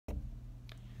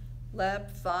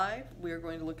Lab 5, we are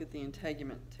going to look at the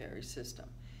integumentary system.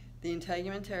 The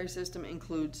integumentary system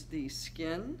includes the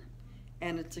skin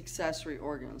and its accessory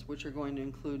organs, which are going to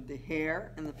include the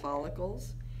hair and the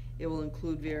follicles. It will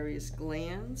include various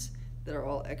glands that are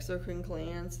all exocrine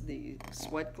glands, the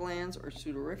sweat glands or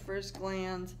sudoriferous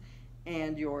glands,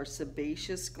 and your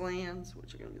sebaceous glands,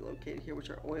 which are going to be located here, which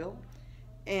are oil.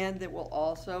 And it will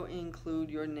also include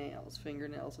your nails,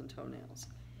 fingernails and toenails.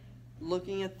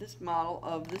 Looking at this model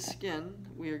of the skin,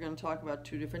 we are going to talk about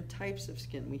two different types of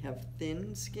skin. We have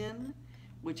thin skin,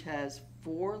 which has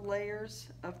 4 layers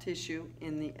of tissue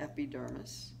in the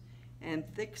epidermis, and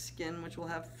thick skin, which will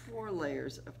have 4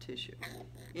 layers of tissue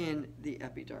in the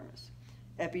epidermis.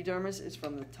 Epidermis is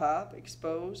from the top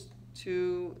exposed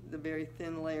to the very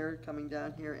thin layer coming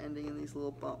down here, ending in these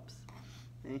little bumps.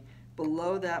 Okay.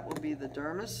 Below that will be the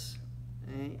dermis.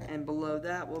 Okay, and below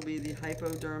that will be the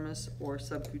hypodermis or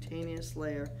subcutaneous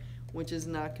layer, which is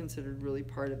not considered really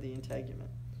part of the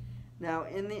integument. Now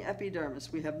in the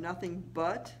epidermis we have nothing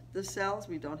but the cells.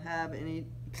 We don't have any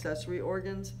accessory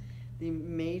organs. The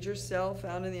major cell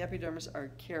found in the epidermis are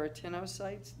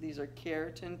keratinocytes. These are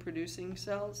keratin producing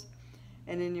cells.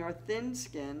 And in your thin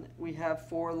skin we have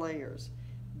 4 layers.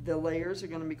 The layers are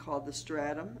going to be called the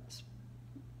stratum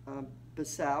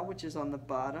basal, which is on the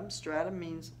bottom. Stratum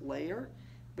means layer.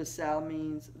 Basal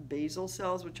means basal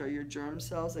cells, which are your germ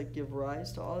cells that give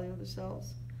rise to all the other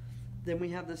cells. Then we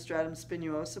have the stratum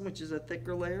spinuosum, which is a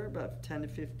thicker layer, about 10 to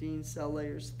 15 cell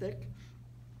layers thick.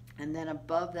 And then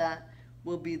above that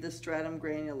will be the stratum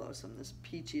granulosum, this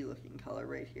peachy looking color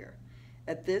right here.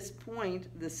 At this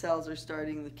point, the cells are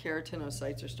starting, the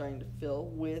keratinocytes are starting to fill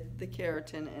with the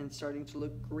keratin and starting to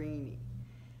look grainy.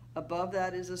 Above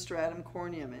that is a stratum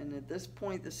corneum, and at this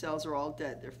point the cells are all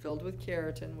dead. They're filled with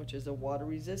keratin, which is a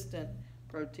water-resistant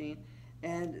protein,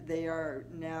 and they are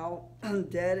now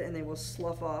dead, and they will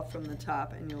slough off from the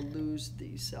top, and you'll lose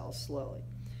these cells slowly.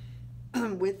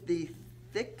 With the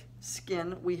thick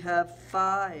skin, we have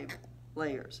 5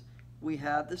 layers. We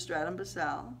have the stratum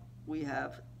basal, we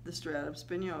have the stratum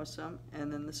spinuosum,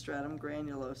 and then the stratum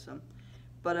granulosum.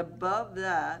 But above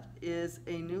that is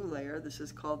a new layer. This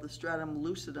is called the stratum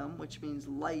lucidum, which means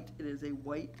light. It is a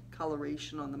white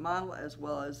coloration on the model as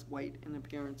well as white in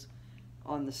appearance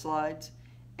on the slides.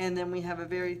 And then we have a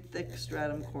very thick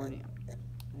stratum corneum.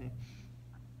 Okay.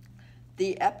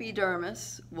 The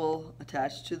epidermis will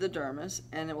attach to the dermis,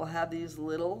 and it will have these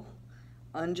little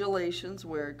undulations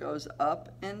where it goes up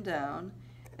and down.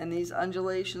 And these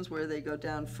undulations where they go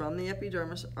down from the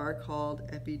epidermis are called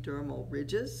epidermal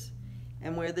ridges.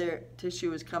 And where their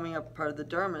tissue is coming up part of the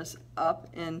dermis up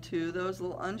into those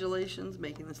little undulations,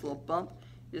 making this little bump,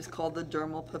 is called the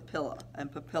dermal papilla.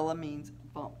 And papilla means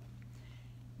bump.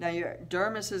 Now your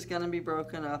dermis is going to be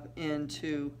broken up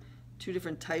into 2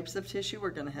 different types of tissue.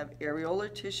 We're going to have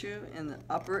areolar tissue in the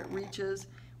upper reaches,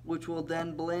 which will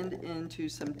then blend into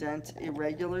some dense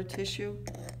irregular tissue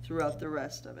throughout the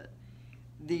rest of it.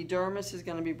 The dermis is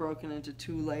going to be broken into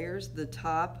 2 layers. The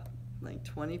top, like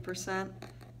 20%,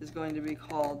 is going to be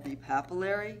called the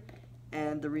papillary,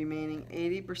 and the remaining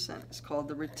 80% is called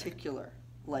the reticular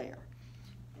layer.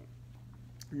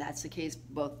 And that's the case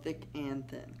both thick and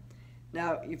thin.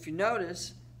 Now, if you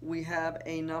notice, we have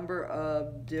a number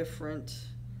of different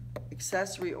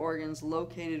accessory organs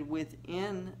located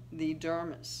within the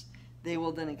dermis. They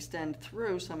will then extend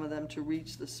through, some of them to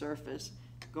reach the surface,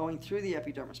 going through the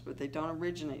epidermis, but they don't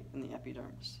originate in the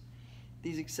epidermis.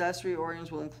 These accessory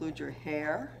organs will include your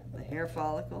hair, the hair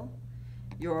follicle,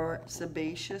 your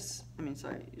sudoriferous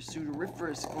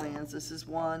glands. This is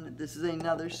one. This is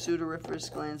another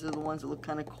sudoriferous glands. They're the ones that look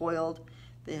kind of coiled.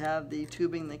 They have the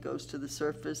tubing that goes to the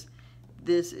surface.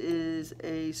 This is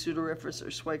a sudoriferous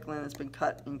or sweat gland that's been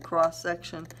cut in cross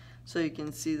section, so you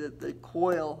can see that the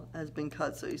coil has been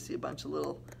cut, so you see a bunch of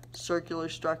little circular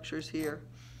structures here.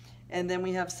 And then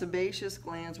we have sebaceous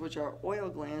glands, which are oil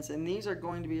glands, and these are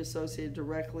going to be associated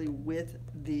directly with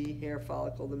the hair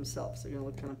follicle themselves. They're going to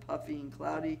look kind of puffy and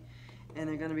cloudy, and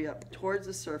they're going to be up towards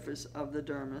the surface of the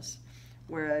dermis,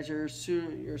 whereas your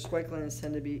sweat glands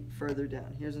tend to be further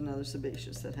down. Here's another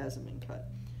sebaceous that hasn't been cut.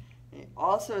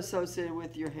 Also associated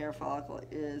with your hair follicle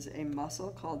is a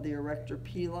muscle called the erector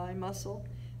pili muscle.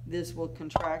 This will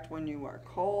contract when you are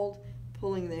cold,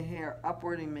 pulling the hair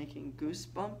upward and making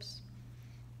goosebumps.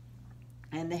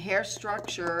 And the hair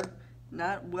structure,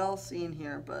 not well seen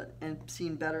here, and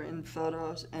seen better in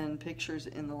photos and pictures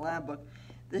in the lab book,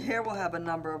 the hair will have a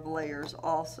number of layers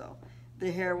also.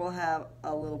 The hair will have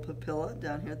a little papilla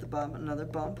down here at the bottom, another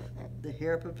bump. The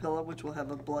hair papilla, which will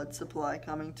have a blood supply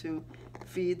coming to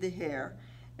feed the hair.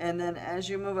 And then as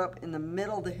you move up in the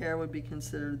middle, the hair would be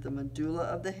considered the medulla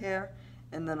of the hair.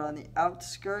 and then on the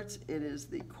outskirts it is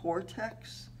the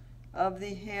cortex of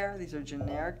the hair. These are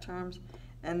generic terms.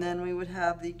 And then we would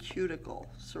have the cuticle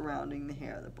surrounding the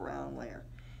hair, the brown layer.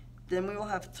 Then we will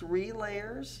have 3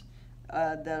 layers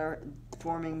that are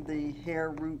forming the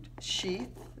hair root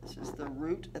sheath. This is the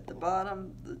root at the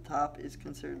bottom. The top is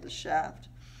considered the shaft.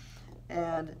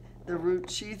 And the root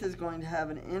sheath is going to have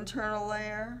an internal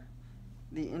layer,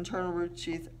 the internal root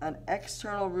sheath, an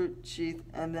external root sheath,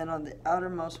 and then on the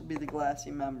outermost will be the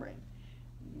glassy membrane.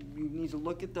 You need to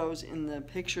look at those in the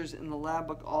pictures in the lab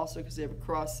book also, because they have a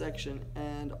cross section,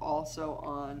 and also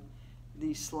on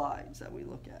the slides that we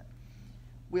look at.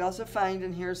 We also find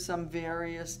in here some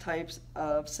various types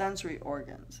of sensory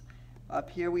organs. Up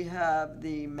here we have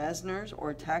the Mesner's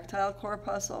or tactile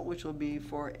corpuscle, which will be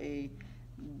for a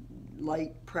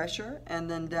light pressure, and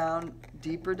then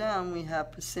deeper down we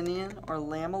have Pacinian or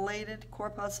lamellated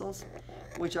corpuscles,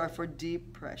 which are for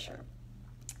deep pressure.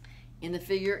 In the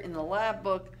figure in the lab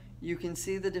book, you can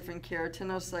see the different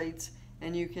keratinocytes,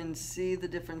 and you can see the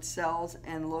different cells,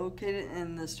 and located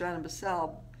in the stratum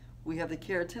basale, we have the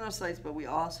keratinocytes, but we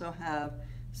also have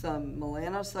some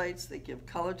melanocytes that give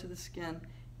color to the skin,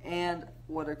 and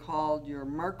what are called your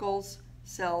Merkel's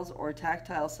cells or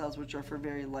tactile cells, which are for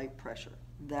very light pressure.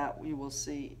 That we will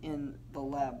see in the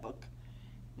lab book,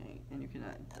 okay, and you can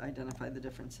identify the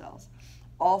different cells.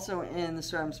 Also in the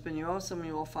stratum spinuosum,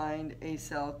 you will find a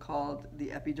cell called the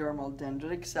epidermal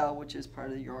dendritic cell, which is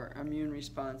part of your immune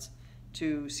response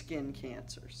to skin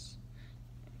cancers.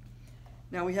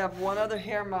 Now we have one other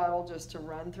hair model just to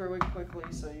run through it quickly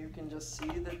so you can just see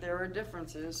that there are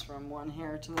differences from one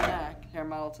hair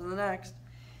model to the next.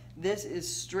 This is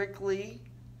strictly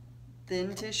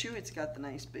thin tissue. It's got the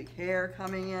nice big hair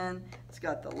coming in. It's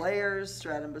got the layers,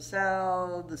 stratum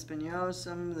basale, the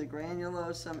spinuosum, the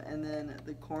granulosum, and then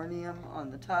the corneum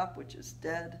on the top, which is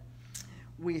dead.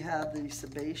 We have the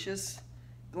sebaceous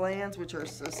glands, which are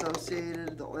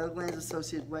associated, the oil glands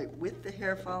associated right with the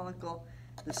hair follicle,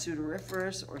 the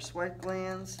sudoriferous or sweat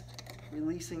glands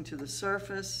releasing to the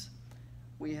surface.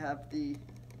 We have the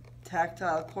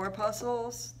tactile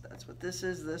corpuscles. That's what this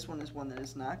is. This one is one that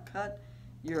is not cut.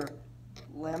 Your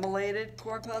lamellated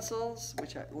corpuscles,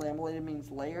 which are, lamellated means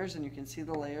layers, and you can see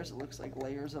the layers. It looks like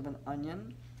layers of an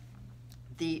onion.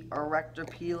 The erector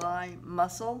pili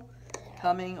muscle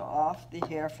coming off the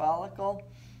hair follicle.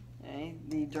 Okay.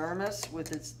 The dermis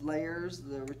with its layers,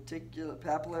 the reticular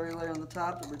papillary layer on the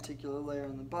top, the reticular layer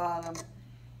on the bottom.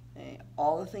 Okay.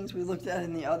 All the things we looked at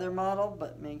in the other model,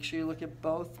 but make sure you look at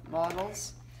both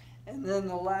models. And then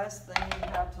the last thing you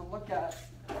have to look at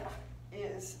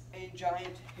is a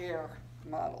giant hair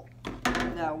model.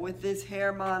 Now with this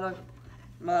hair model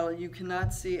you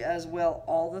cannot see as well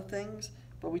all the things,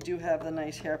 but we do have the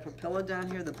nice hair papilla down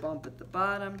here, the bump at the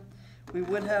bottom. We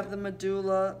would have the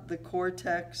medulla, the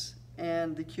cortex,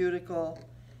 and the cuticle,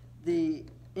 the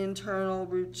internal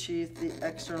root sheath, the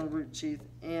external root sheath,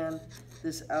 and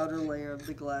this outer layer of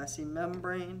the glassy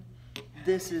membrane.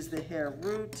 This is the hair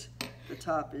root. The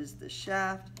top is the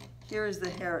shaft. Here is the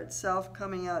hair itself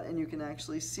coming out, and you can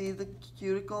actually see the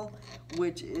cuticle,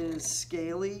 which is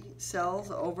scaly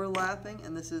cells overlapping,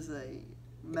 and this is a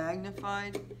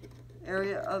magnified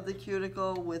area of the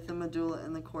cuticle with the medulla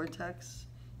and the cortex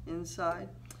inside.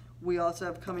 We also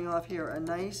have coming off here a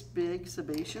nice big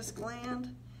sebaceous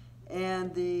gland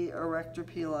and the erector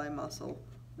pili muscle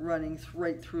running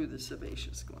right through the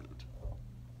sebaceous gland.